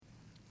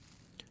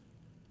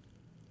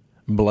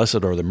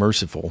Blessed are the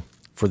merciful,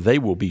 for they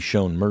will be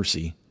shown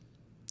mercy.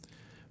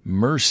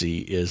 Mercy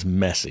is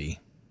messy.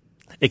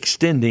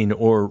 Extending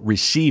or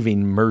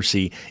receiving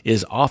mercy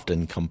is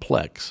often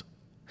complex.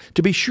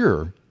 To be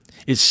sure,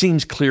 it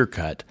seems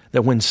clear-cut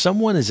that when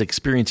someone is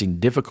experiencing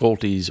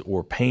difficulties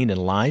or pain in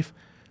life,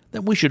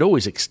 that we should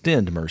always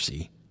extend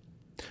mercy.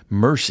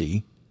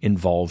 Mercy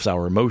involves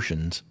our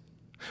emotions.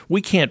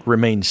 We can't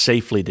remain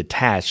safely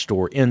detached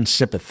or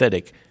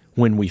unsympathetic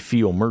when we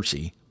feel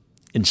mercy.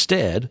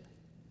 Instead,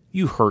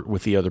 you hurt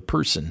with the other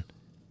person.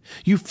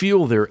 You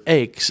feel their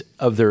aches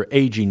of their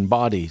aging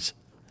bodies.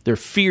 Their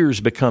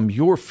fears become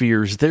your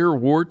fears. Their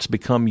warts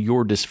become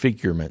your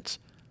disfigurements.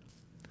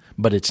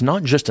 But it's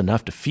not just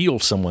enough to feel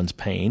someone's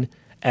pain,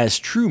 as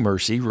true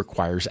mercy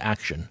requires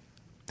action.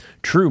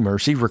 True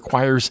mercy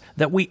requires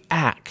that we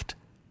act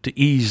to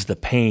ease the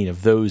pain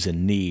of those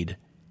in need.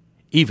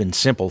 Even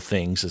simple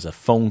things as a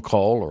phone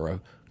call or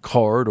a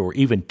card or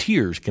even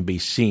tears can be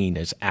seen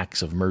as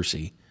acts of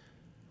mercy.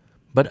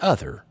 But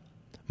other,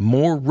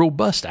 more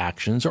robust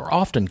actions are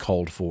often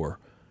called for.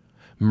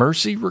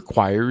 Mercy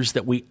requires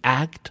that we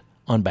act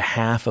on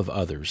behalf of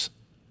others.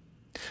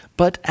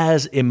 But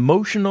as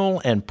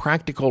emotional and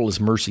practical as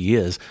mercy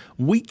is,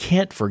 we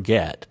can't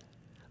forget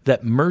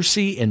that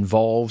mercy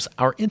involves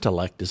our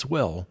intellect as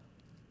well.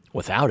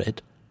 Without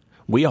it,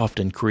 we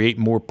often create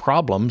more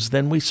problems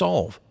than we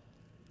solve.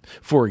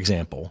 For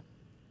example,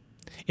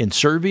 in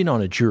serving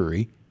on a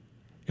jury,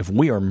 if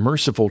we are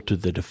merciful to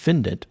the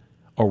defendant,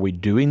 are we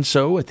doing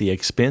so at the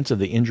expense of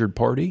the injured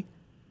party?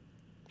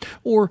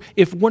 Or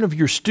if one of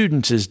your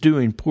students is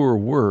doing poor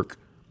work,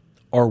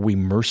 are we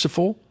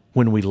merciful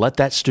when we let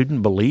that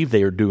student believe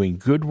they are doing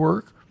good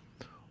work?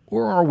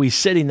 Or are we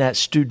setting that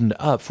student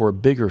up for a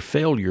bigger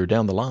failure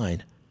down the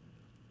line?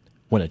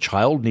 When a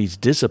child needs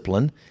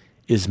discipline,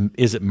 is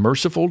it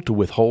merciful to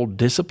withhold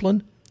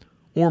discipline?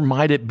 Or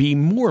might it be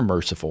more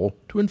merciful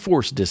to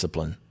enforce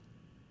discipline?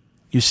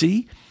 You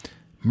see,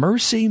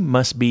 mercy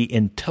must be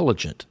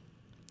intelligent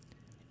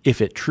if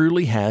it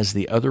truly has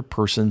the other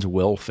person's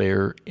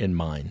welfare in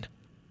mind.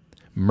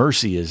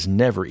 Mercy is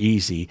never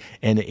easy,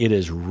 and it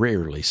is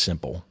rarely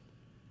simple.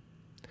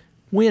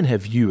 When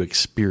have you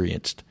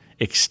experienced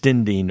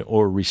extending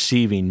or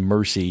receiving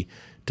mercy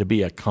to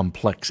be a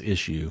complex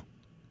issue?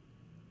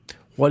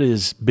 What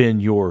has been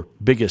your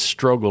biggest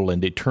struggle in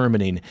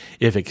determining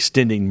if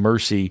extending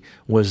mercy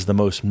was the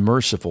most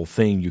merciful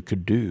thing you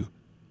could do?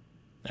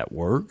 At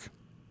work?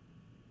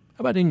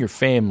 How about in your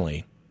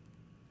family?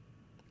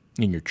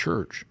 In your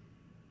church?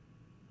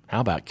 How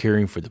about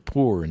caring for the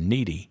poor and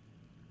needy?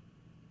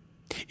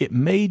 It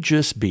may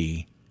just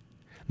be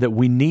that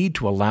we need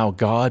to allow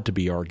God to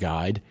be our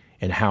guide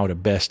in how to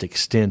best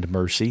extend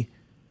mercy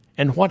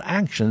and what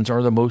actions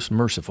are the most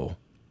merciful.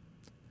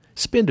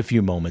 Spend a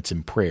few moments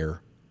in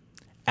prayer,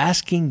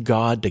 asking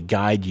God to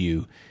guide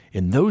you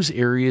in those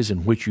areas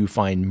in which you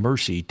find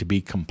mercy to be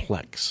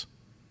complex.